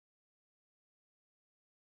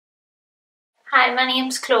Hi, my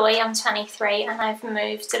name's Chloe, I'm 23 and I've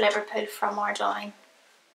moved to Liverpool from Ardoyne.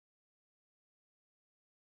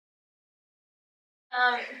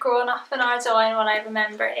 Growing up in Ardoyne, what I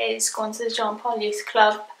remember is going to the John Paul Youth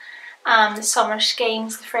Club, the summer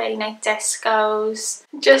schemes, the Friday night discos,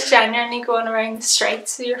 just genuinely going around the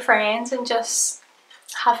streets with your friends and just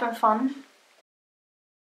having fun.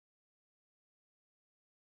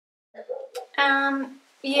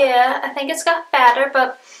 Yeah, I think it's got better,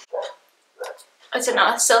 but I don't know,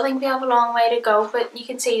 I still think we have a long way to go, but you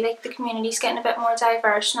can see like the community's getting a bit more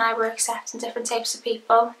diverse now. We're accepting different types of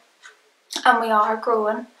people and we are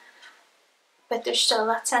growing, but there's still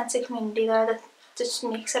that sense of community there that just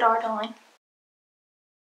makes it Ardoyne.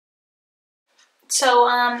 So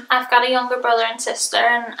I've got a younger brother and sister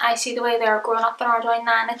and I see the way they're growing up in Ardoyne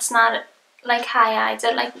now, and it's not like how I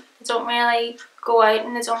did. Like, they don't really go out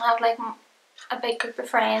and they don't have like a big group of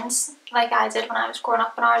friends like I did when I was growing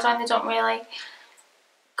up in Ardoyne. They don't really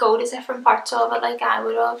go to different parts of it like I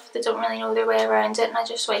would have. They don't really know their way around it, and I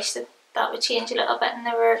just wish that that would change a little bit and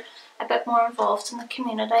they were a bit more involved in the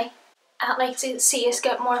community. I'd like to see us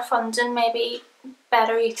get more funding, maybe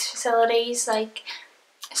better youth facilities, like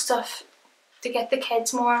stuff to get the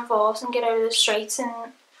kids more involved and get out of the streets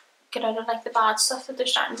and get out of like the bad stuff that they're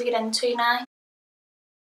starting to get into now.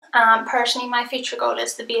 Personally, my future goal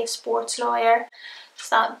is to be a sports lawyer,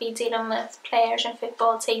 so that would be dealing with players and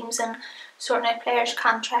football teams and sorting out players'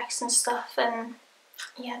 contracts and stuff, and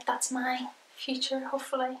yeah, that's my future,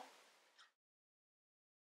 hopefully.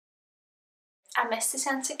 I miss the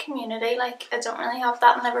sense of community. Like, I don't really have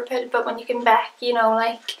that in Liverpool, but when you come back, you know,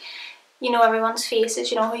 like, you know everyone's faces,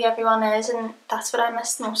 you know who everyone is, and that's what I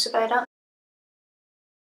miss most about it.